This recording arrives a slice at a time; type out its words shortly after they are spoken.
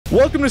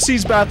Welcome to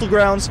C's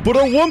Battlegrounds, but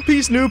our One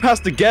Piece noob has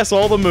to guess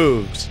all the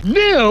moves.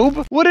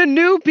 Noob? Would a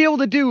noob be able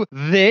to do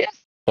this?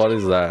 What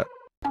is that?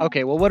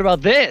 Okay, well, what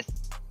about this?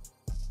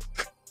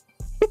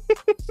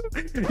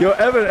 Yo,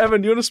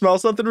 Evan, you want to smell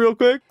something real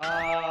quick?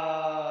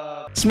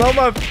 Smell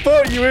my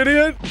foot, you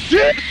idiot!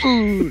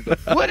 Dude!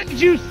 What did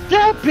you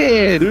step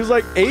in? There's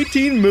like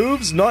 18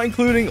 moves, not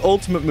including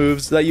ultimate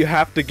moves, that you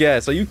have to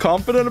guess. Are you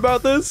confident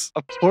about this?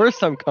 Of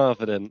course I'm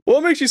confident.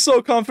 What makes you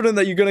so confident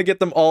that you're gonna get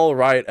them all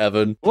right,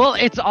 Evan? Well,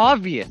 it's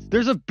obvious.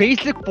 There's a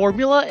basic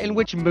formula in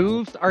which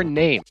moves are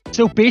named.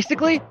 So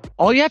basically,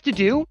 all you have to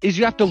do is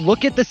you have to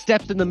look at the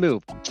steps in the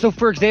move. So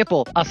for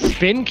example, a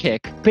spin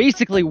kick,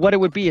 basically what it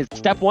would be is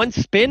step 1,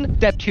 spin,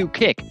 step 2,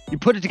 kick. You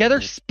put it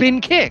together,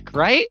 spin kick,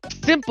 right?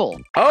 Simple.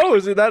 Oh,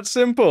 is it that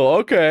simple?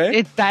 Okay.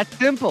 It's that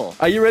simple.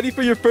 Are you ready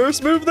for your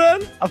first move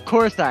then? Of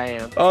course I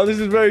am. Oh, this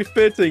is very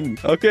fitting.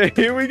 Okay,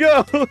 here we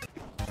go.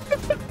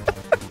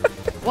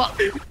 Well,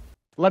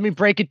 let me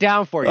break it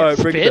down for you. All right,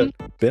 break it Spin,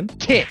 down. Spin?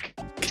 kick.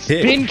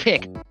 Spin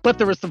kick. But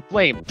there was some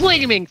flame.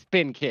 Flaming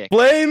spin kick.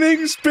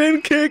 Flaming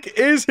spin kick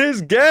is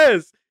his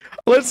guess.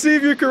 Let's see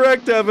if you're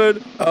correct,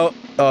 Evan.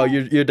 Oh,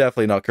 you're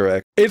definitely not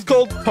correct. It's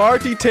called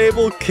Party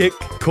Table Kick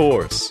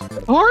Course.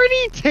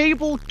 Party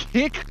table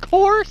kick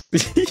course?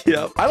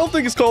 Yeah, I don't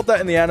think it's called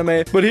that in the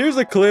anime, but here's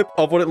a clip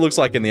of what it looks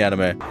like in the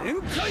anime.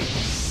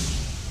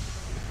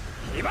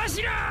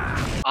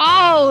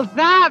 Oh,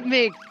 that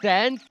makes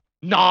sense.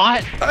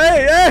 Not.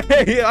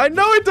 Hey, I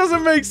know it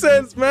doesn't make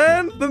sense,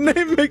 man. The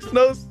name makes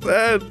no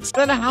sense.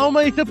 Then how am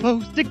I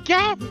supposed to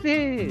guess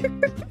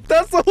it?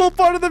 That's the whole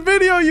part of the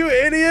video, you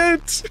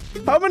idiot.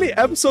 How many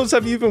episodes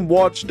have you even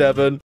watched,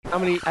 Evan? How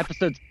many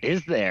episodes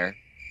is there?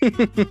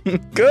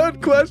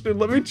 Good question.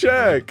 Let me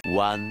check.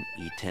 One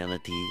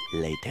eternity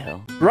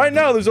later. Right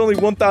now, there's only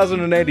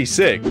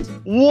 1,086.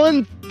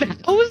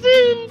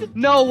 1,000?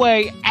 No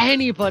way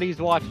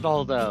anybody's watched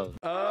all those.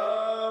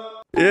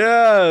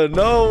 Yeah,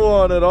 no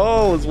one at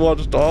all has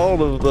watched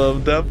all of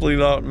them. Definitely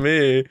not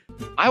me.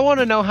 I want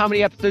to know how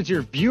many episodes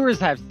your viewers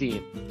have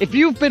seen. If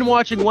you've been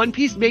watching One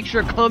Piece, make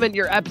sure to comment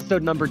your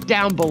episode number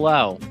down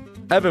below.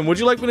 Evan, would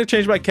you like me to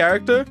change my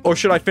character? Or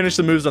should I finish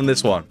the moves on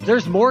this one?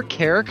 There's more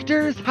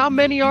characters? How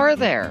many are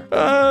there?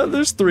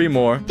 There's 3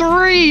 more.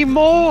 3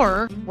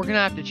 more? We're gonna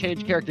have to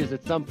change characters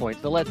at some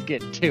point, so let's get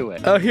to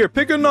it. Here,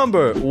 pick a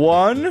number.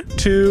 1,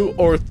 2,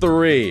 or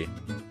 3.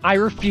 I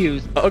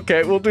refuse.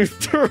 Okay, we'll do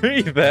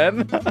 3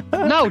 then.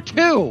 No,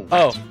 2.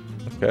 Oh,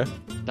 okay.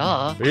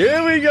 Duh.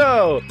 Here we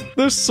go.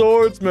 The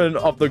swordsman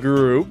of the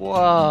group.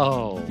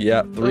 Whoa.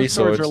 Yeah, 3 Those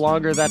swords. are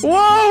longer than...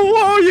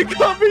 Whoa, you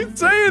got me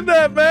saying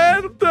that,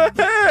 man. What the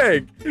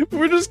heck?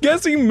 We're just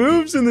guessing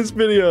moves in this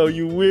video,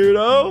 you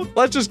weirdo.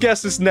 Let's just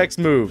guess this next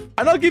move.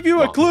 And I'll give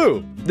you a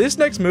clue. This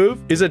next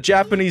move is a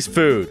Japanese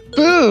food.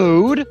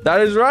 Food? That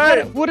is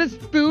right. What does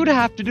food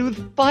have to do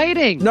with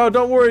fighting? No,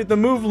 don't worry. The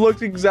move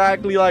looks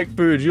exactly like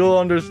food. You'll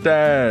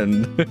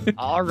understand.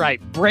 All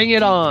right, bring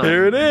it on.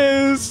 Here it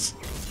is.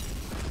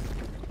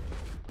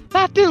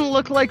 That didn't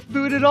look like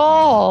food at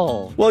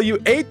all. Well, you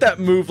ate that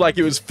move like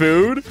it was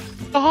food.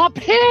 Stop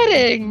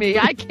hitting me.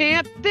 I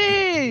can't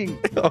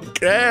think.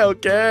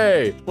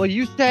 Okay. Well,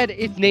 you said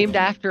it's named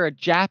after a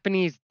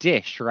Japanese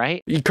dish,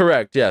 right?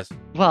 Correct, yes.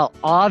 Well,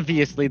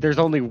 obviously, there's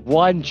only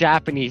one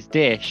Japanese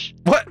dish.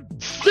 What?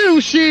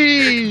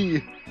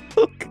 Sushi!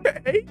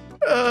 Okay.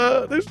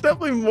 There's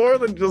definitely more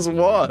than just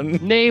one.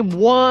 Name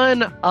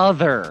one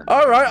other.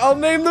 All right, I'll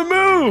name the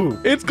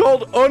move. It's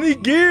called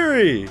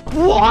onigiri.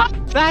 What?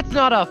 That's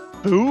not a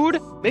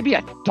food? Maybe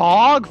a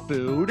dog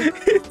food.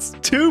 It's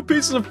 2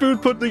 pieces of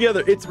food put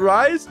together. It's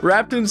rice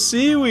wrapped in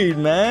seaweed,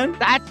 man.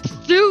 That's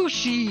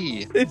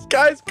sushi. This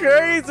guy's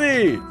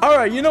crazy. All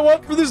right, you know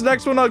what? For this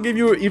next one, I'll give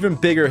you an even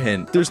bigger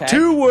hint. There's Okay.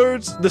 2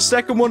 words. The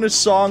second one is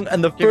song,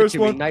 and the Give first it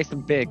to one... me nice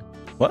and big.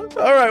 What?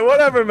 All right,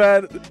 whatever,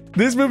 man.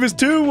 This move is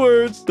 2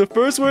 words. The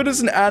first word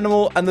is an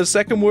animal, and the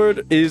second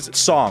word is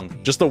song.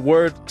 Just the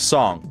word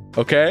song,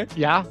 okay?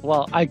 Yeah,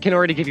 well, I can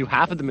already give you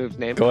half of the move's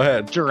name. Go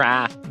ahead.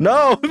 Giraffe.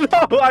 No,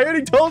 I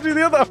already told you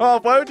the other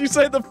half. Why would you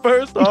say the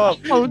first half?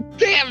 Oh,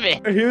 damn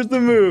it. Here's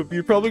the move.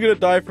 You're probably going to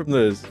die from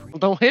this. Well,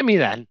 don't hit me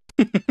then.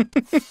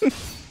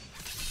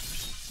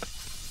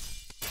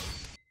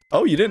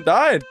 Oh, you didn't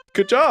die.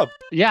 Good job.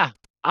 Yeah,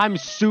 I'm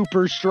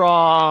super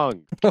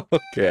strong.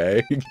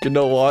 Okay, you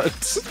know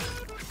what?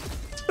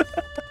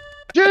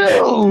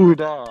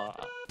 Dude!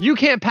 You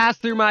can't pass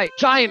through my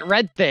giant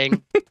red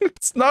thing.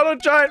 It's not a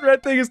giant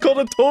red thing. It's called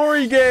a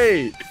Torii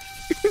gate.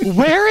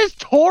 Where is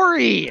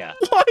Tori?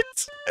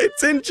 What?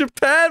 It's in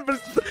Japan,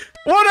 but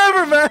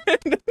whatever, man.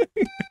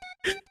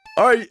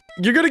 All right,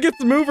 you're going to get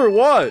the move or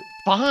what?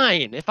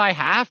 Fine, if I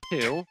have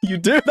to. You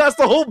do? That's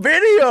the whole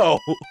video.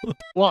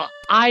 Well,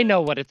 I know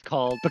what it's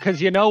called,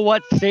 because you know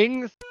what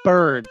sings?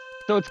 Birds.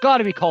 So it's got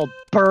to be called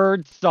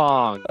Bird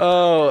Song.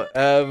 Oh,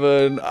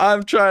 Evan,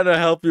 I'm trying to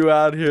help you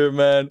out here,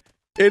 man.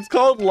 It's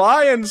called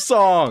Lion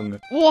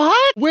Song.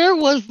 What? Where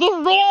was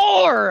the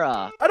roar?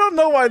 I don't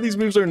know why these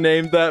moves are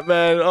named that,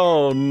 man.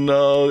 Oh,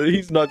 no.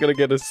 He's not going to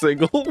get a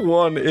single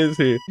one, is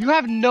he? You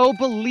have no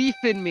belief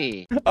in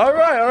me. All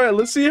right.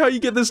 Let's see how you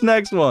get this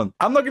next one.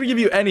 I'm not going to give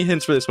you any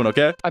hints for this one,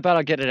 okay? I bet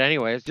I'll get it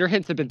anyways. Your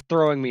hints have been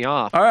throwing me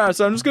off. All right,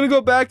 so I'm just going to go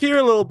back here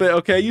a little bit,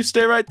 okay? You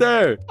stay right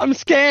there. I'm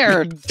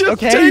scared. Just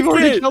okay, take you've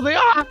already it. killed me.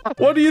 Ah!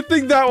 What do you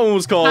think that one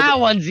was called?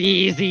 That one's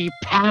easy.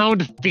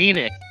 Pound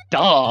Phoenix.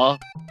 Duh.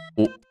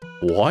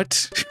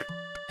 What?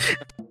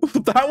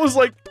 That was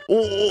like,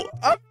 oh,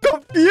 I'm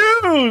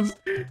confused.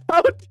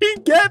 How did he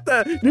get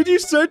that? Did you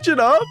search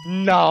it up?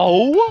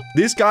 No.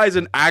 This guy's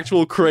an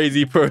actual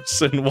crazy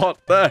person.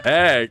 What the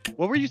heck?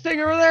 What were you saying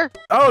over there?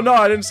 Oh, no,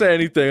 I didn't say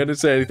anything.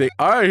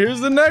 All right, here's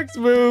the next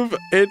move.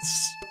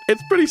 It's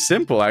pretty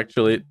simple,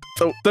 actually.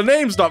 So the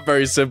name's not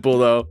very simple,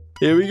 though.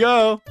 Here we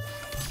go.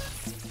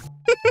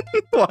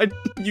 Why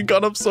you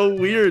got up so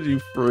weird, you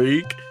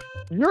freak?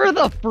 You're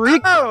the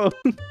freak. Oh.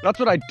 That's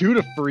what I do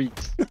to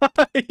freaks.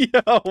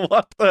 Yo,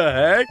 what the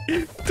heck?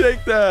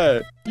 Take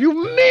that. You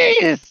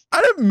missed.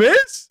 I didn't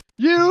miss.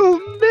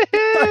 You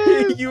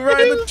missed. You right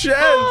in the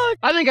chest.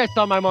 I think I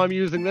saw my mom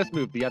using this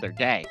move the other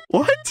day.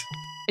 What?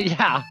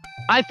 Yeah,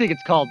 I think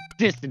it's called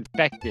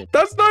disinfected.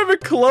 That's not even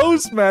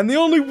close, man. The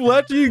only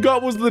letter you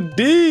got was the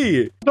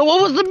D. So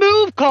what was the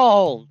move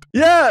called?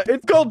 Yeah,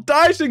 it's called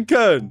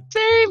Daishinkan.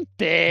 Same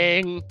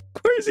thing.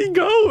 Where's he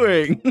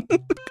going?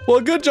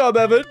 Well, good job,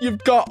 Evan.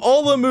 You've got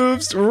all the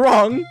moves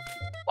wrong.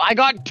 I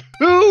got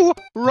 2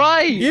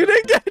 right. You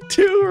didn't get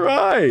 2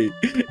 right.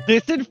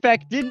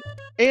 Disinfected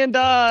and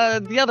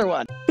the other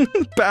one.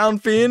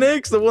 Pound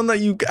Phoenix, the one that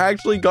you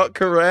actually got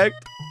correct.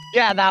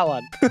 Yeah, that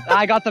one.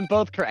 I got them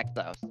both correct,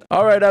 though. So.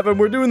 All right, Evan,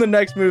 we're doing the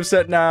next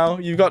moveset now.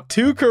 You got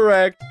 2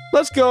 correct.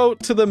 Let's go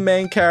to the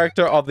main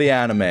character of the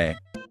anime.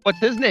 What's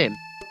his name?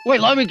 Wait,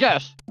 let me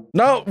guess.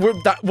 No,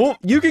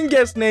 you can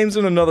guess names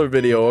in another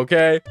video,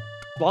 okay?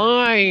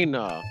 Fine.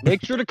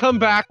 Make sure to come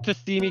back to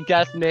see me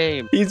guess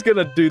name. He's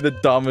gonna do the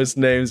dumbest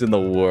names in the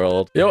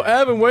world. Yo,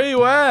 Evan, where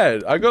you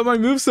at? I got my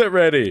moveset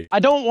ready. I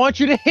don't want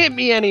you to hit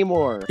me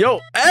anymore. Yo,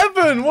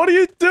 Evan, what are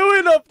you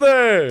doing up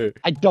there?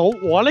 I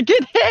don't want to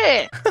get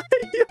hit.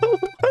 Yo,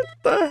 what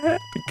the heck?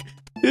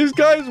 This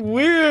guy's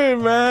weird,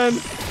 man.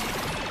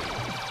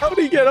 How'd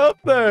he get up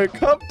there?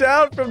 Come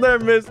down from there,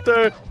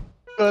 mister.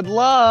 Good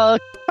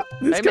luck.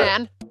 This Hey, guy...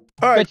 man.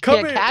 All right, But you come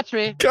can't here. catch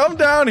me. Come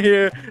down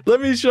here. Let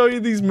me show you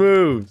these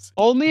moves.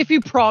 Only if you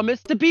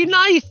promise to be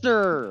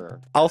nicer.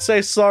 I'll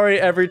say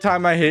sorry every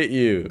time I hit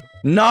you.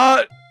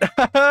 Not.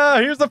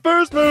 Here's the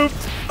first move.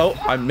 Oh,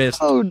 I missed.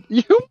 Oh,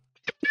 you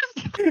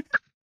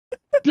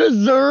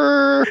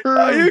deserve.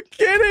 Are you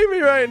kidding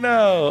me right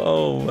now?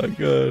 Oh my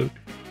god.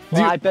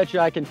 Well, I bet you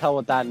I can tell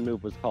what that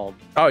move was called.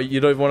 Oh, you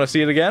don't want to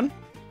see it again?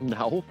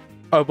 No.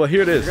 Oh, but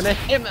here it is. You're gonna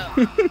hit me.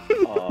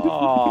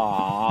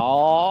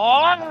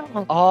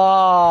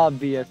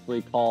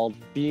 Obviously called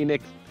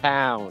Phoenix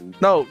Pound.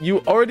 No, you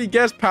already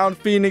guessed Pound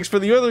Phoenix for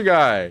the other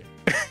guy.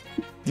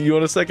 Do you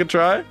want a second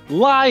try?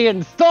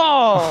 Lion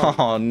Song!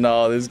 Oh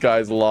no, this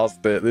guy's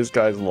lost it. It's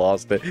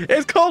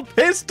called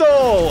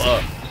Pistol!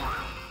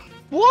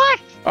 What?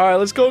 All right,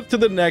 let's go to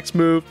the next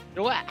move. You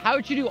know what? How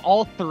would you do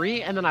all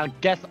 3 and then I'll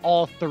guess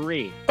all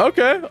 3?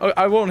 Okay,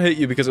 I won't hit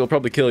you because it'll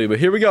probably kill you, but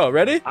here we go.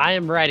 Ready? I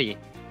am ready.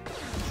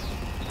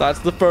 That's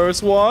the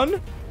first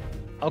one.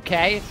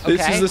 Okay.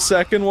 This is the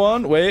second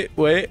one. Wait.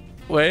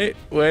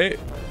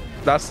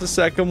 That's the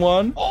second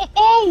one.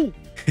 Oh!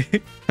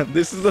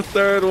 This is the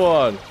third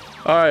one.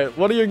 All right,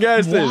 what are your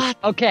guesses? What?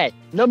 Okay,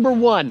 number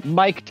 1,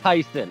 Mike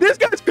Tyson. This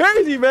guy's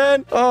crazy,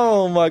 man.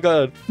 Oh my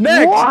god.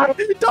 Next. What?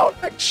 Don't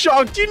act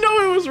shocked. You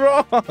know it was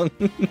wrong.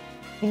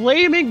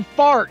 Flaming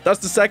Fart. That's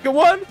the second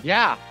one?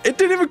 Yeah. It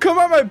didn't even come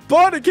out my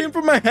butt. It came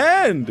from my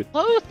hand.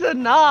 Close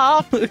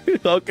enough.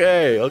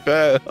 Okay.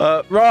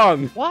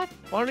 Wrong. What?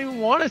 I don't even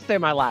want to say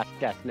my last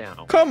guess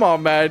now. Come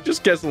on, man.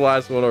 Just guess the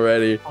last one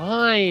already.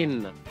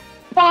 Fine.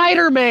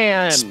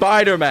 Spider-Man.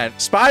 Spider-Man.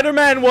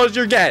 Spider-Man was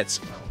your guess.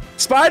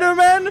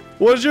 Spider-Man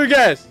was your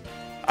guess.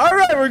 All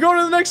right, we're going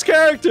to the next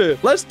character.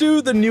 Let's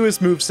do the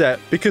newest moveset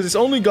because it's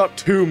only got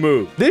 2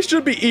 moves. This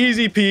should be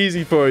easy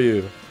peasy for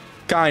you.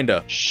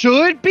 Kinda.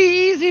 Should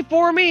be easy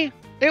for me.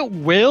 It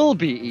will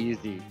be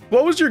easy.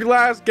 What was your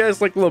last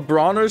guess? Like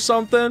LeBron or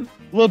something?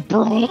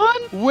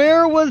 LeBron?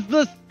 Where was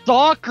the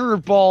soccer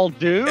ball,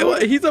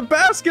 dude? He's a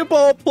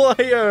basketball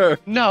player.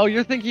 No,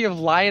 you're thinking of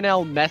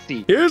Lionel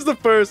Messi. Here's the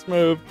first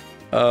move.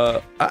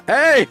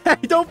 Hey,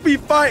 don't be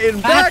fighting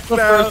back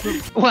now.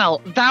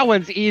 Well, that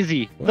one's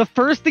easy. The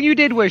first thing you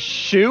did was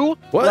shoe.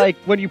 What? Like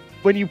when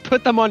you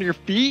put them on your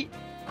feet.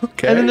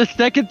 Okay. And then the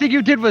second thing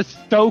you did was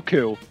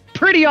Stoku.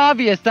 Pretty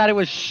obvious that it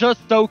was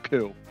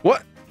Shostoku.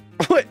 What?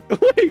 Wait,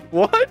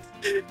 what?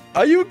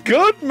 Are you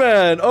good,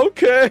 man?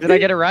 Okay. Did I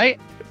get it right?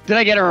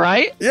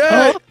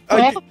 Yeah.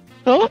 Huh?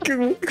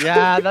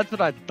 Yeah, that's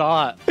what I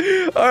thought.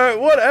 All right,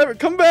 whatever.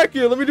 Come back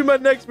here. Let me do my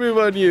next move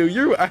on you.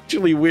 You're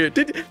actually weird.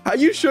 Are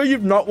you sure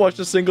you've not watched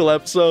a single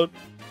episode?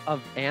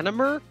 Of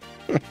Animer?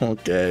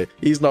 Okay.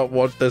 He's not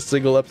watched a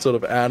single episode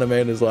of anime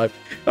in his life.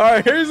 All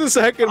right, here's the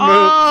second move.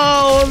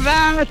 Oh,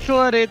 that's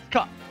what it's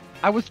called.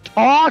 I was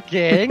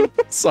talking.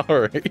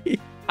 Sorry.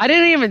 I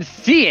didn't even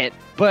see it,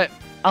 but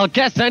I'll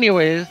guess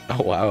anyways.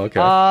 Oh, wow.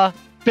 Okay.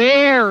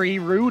 Very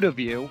rude of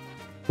you.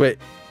 Wait.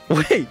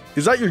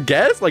 Is that your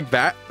guess? Like,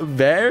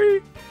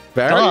 very?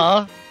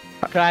 Duh.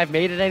 Could I have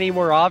made it any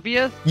more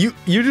obvious? You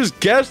just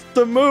guessed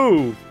the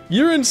move.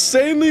 You're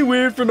insanely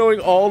weird for knowing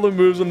all the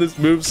moves on this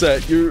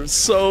moveset. You're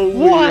so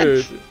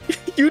weird.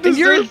 You deserve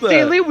You're that.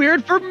 insanely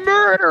weird for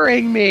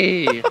murdering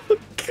me.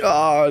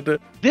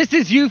 God. This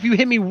is you if you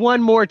hit me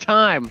one more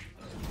time.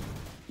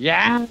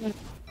 Yeah.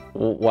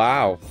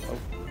 Wow.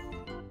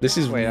 This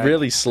is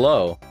really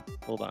slow.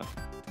 Hold on.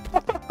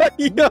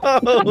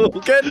 Yo,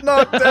 get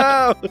knocked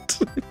out.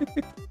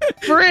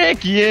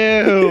 Frick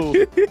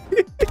you.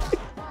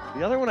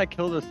 The other one I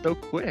killed was so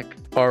quick.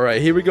 All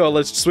right, here we go.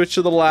 Let's switch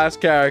to the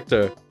last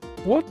character.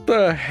 What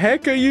the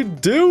heck are you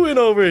doing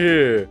over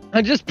here?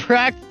 I'm just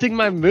practicing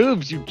my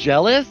moves, you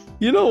jealous?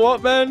 You know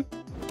what, man?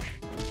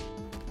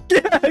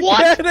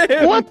 What? Get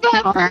him. What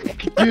the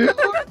heck, dude?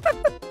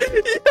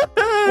 Yes.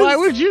 Why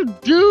would you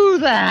do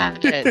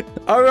that?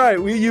 All right,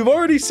 you've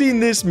already seen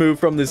this move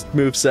from this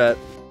move set.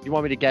 You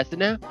want me to guess it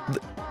now?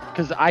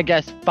 Because I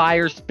guess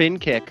fire spin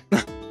kick.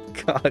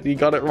 God, you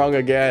got it wrong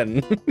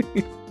again.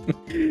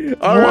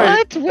 All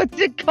right. What's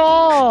it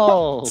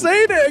called?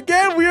 Say it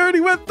again. We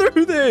already went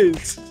through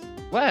this.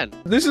 When?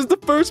 This is the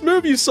first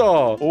move you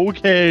saw.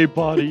 Okay,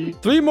 buddy.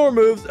 3 more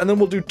moves, and then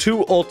we'll do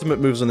 2 ultimate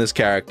moves on this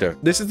character.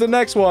 This is the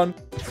next one.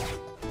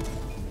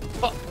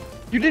 Oh,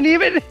 you didn't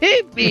even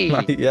hit me.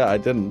 Yeah, I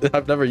didn't.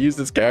 I've never used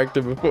this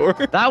character before.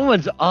 That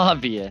one's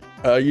obvious.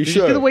 You Did you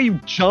sure? see the way you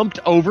jumped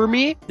over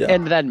me Yeah.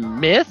 and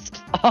then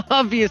missed?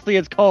 Obviously,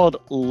 it's called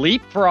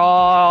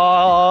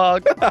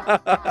leapfrog.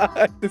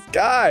 This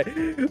guy.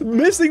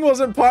 Missing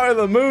wasn't part of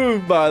the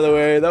move, by the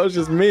way. That was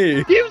just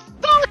me. You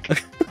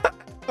suck.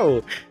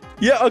 Oh.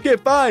 Yeah, okay,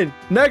 fine.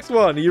 Next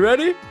one. You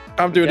ready?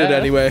 I'm doing it Yeah.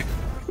 anyway.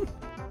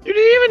 You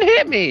didn't even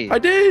hit me. I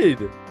did.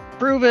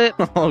 Prove it.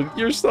 Oh,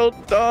 you're so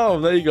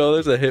dumb. There you go.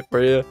 There's a hit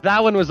for you.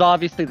 That one was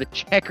obviously the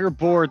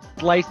checkerboard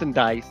slice and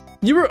dice.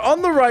 You were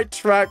on the right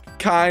track,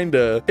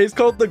 kinda. It's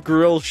called the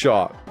grill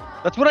shot.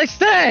 That's what I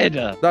said.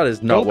 That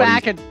is not Go what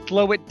back and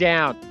slow it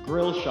down.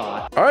 Grill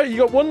shot. All right, you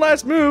got one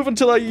last move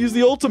until I use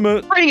the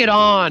ultimate. Bring it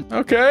on.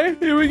 Okay,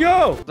 here we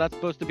go. Is that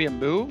supposed to be a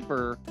move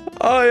or?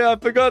 Oh, yeah, I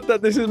forgot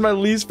that this is my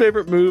least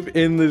favorite move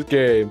in this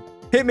game.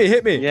 Hit me,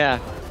 hit me. Yeah.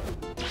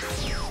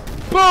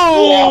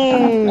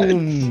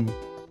 Boom!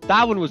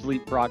 That one was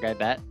leapfrog, I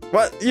bet.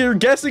 What? You're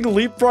guessing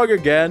leapfrog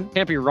again?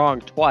 Can't be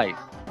wrong twice.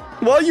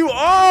 Well, you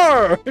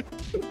are!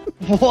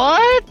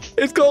 What?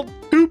 It's called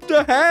Hoop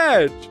to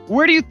Hatch.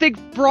 Where do you think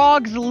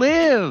frogs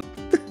live?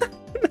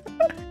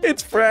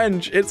 It's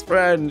French. It's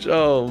French.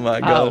 Oh, my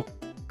God.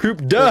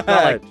 Hoop So to it's not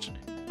like- Hatch.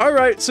 All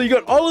right, so you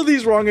got all of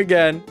these wrong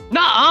again.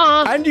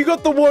 Nuh-uh. And you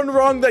got the one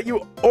wrong that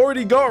you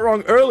already got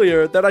wrong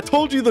earlier that I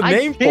told you the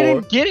name I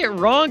didn't get it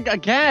wrong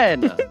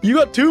again. for. You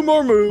got 2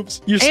 more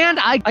moves.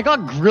 And I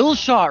got grill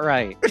shot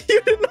right.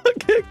 You did not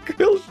get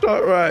grill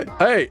shot right.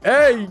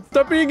 Hey,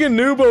 stop being a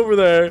noob over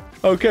there.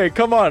 Okay,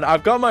 come on.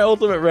 I've got my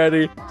ultimate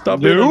ready. Stop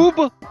being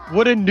Noob?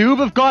 Would a noob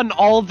have gotten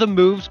all of the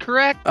moves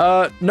correct?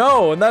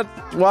 No, and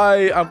that's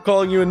why I'm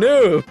calling you a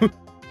noob.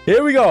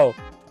 Here we go.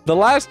 The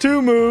last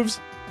 2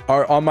 moves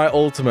are on my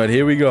ultimate.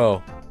 Here we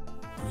go.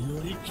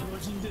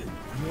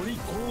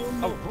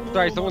 Oh,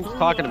 sorry, someone's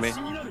talking to me.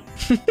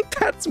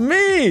 That's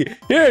me.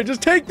 Here,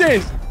 just take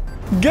this.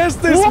 Guess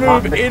this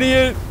What? move,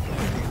 idiot.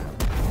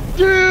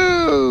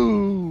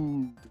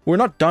 Dude! We're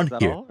not done Is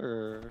that here. all,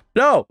 or...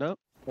 No. No,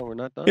 we're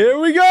not done. Here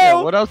we go.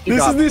 Yeah, what else you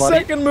This got, is the buddy?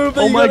 second move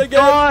that Oh you my gotta get.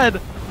 god!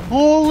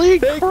 Holy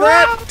Take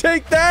crap! that.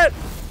 Take that.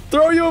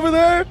 Throw you over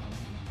there.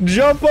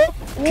 Jump up.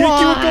 Kick you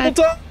a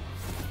couple times.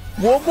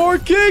 One more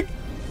kick.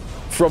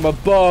 From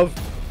above.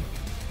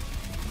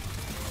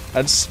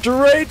 And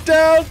straight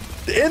down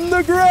in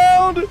the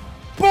ground.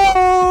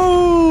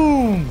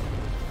 Boom!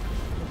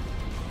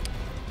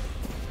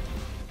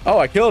 Oh,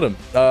 I killed him.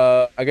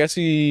 I guess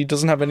he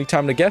doesn't have any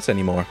time to guess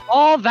anymore.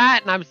 All that,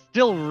 and I'm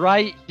still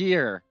right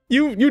here.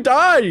 You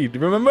died,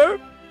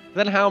 remember?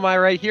 Then how am I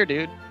right here,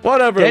 dude?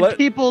 Whatever. Dead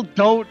people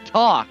don't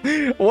talk.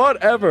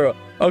 Whatever.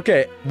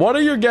 Okay, what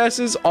are your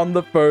guesses on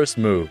the first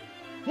move?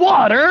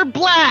 Water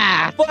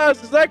blast!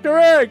 Blast, is that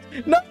correct?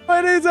 No,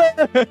 it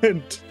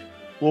isn't.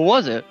 What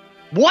was it?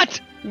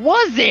 What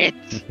was it?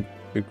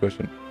 Good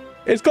question.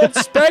 It's called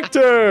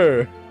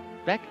Spectre.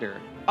 Spectre.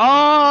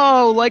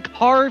 Oh, like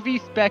Harvey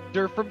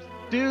Specter from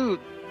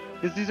Suits.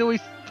 Because he's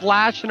always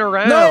splashing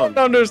around. No one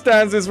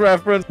understands this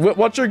reference.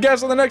 What's your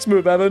guess on the next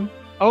move, Evan?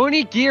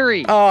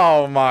 Onigiri.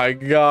 Oh my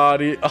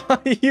god. Are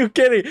you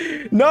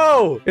kidding?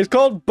 No, it's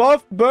called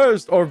Buff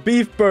Burst or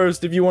Beef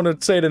Burst if you want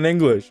to say it in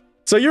English.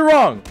 So you're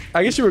wrong.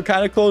 I guess you were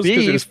kind of close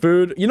because it was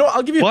food. You know what?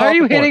 I'll give you Why are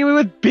you hitting me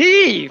with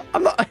beef?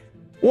 I'm not...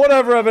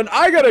 Whatever, Evan.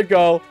 I gotta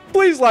go.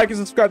 Please like and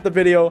subscribe to the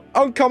video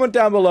and comment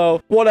down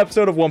below what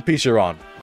episode of One Piece you're on.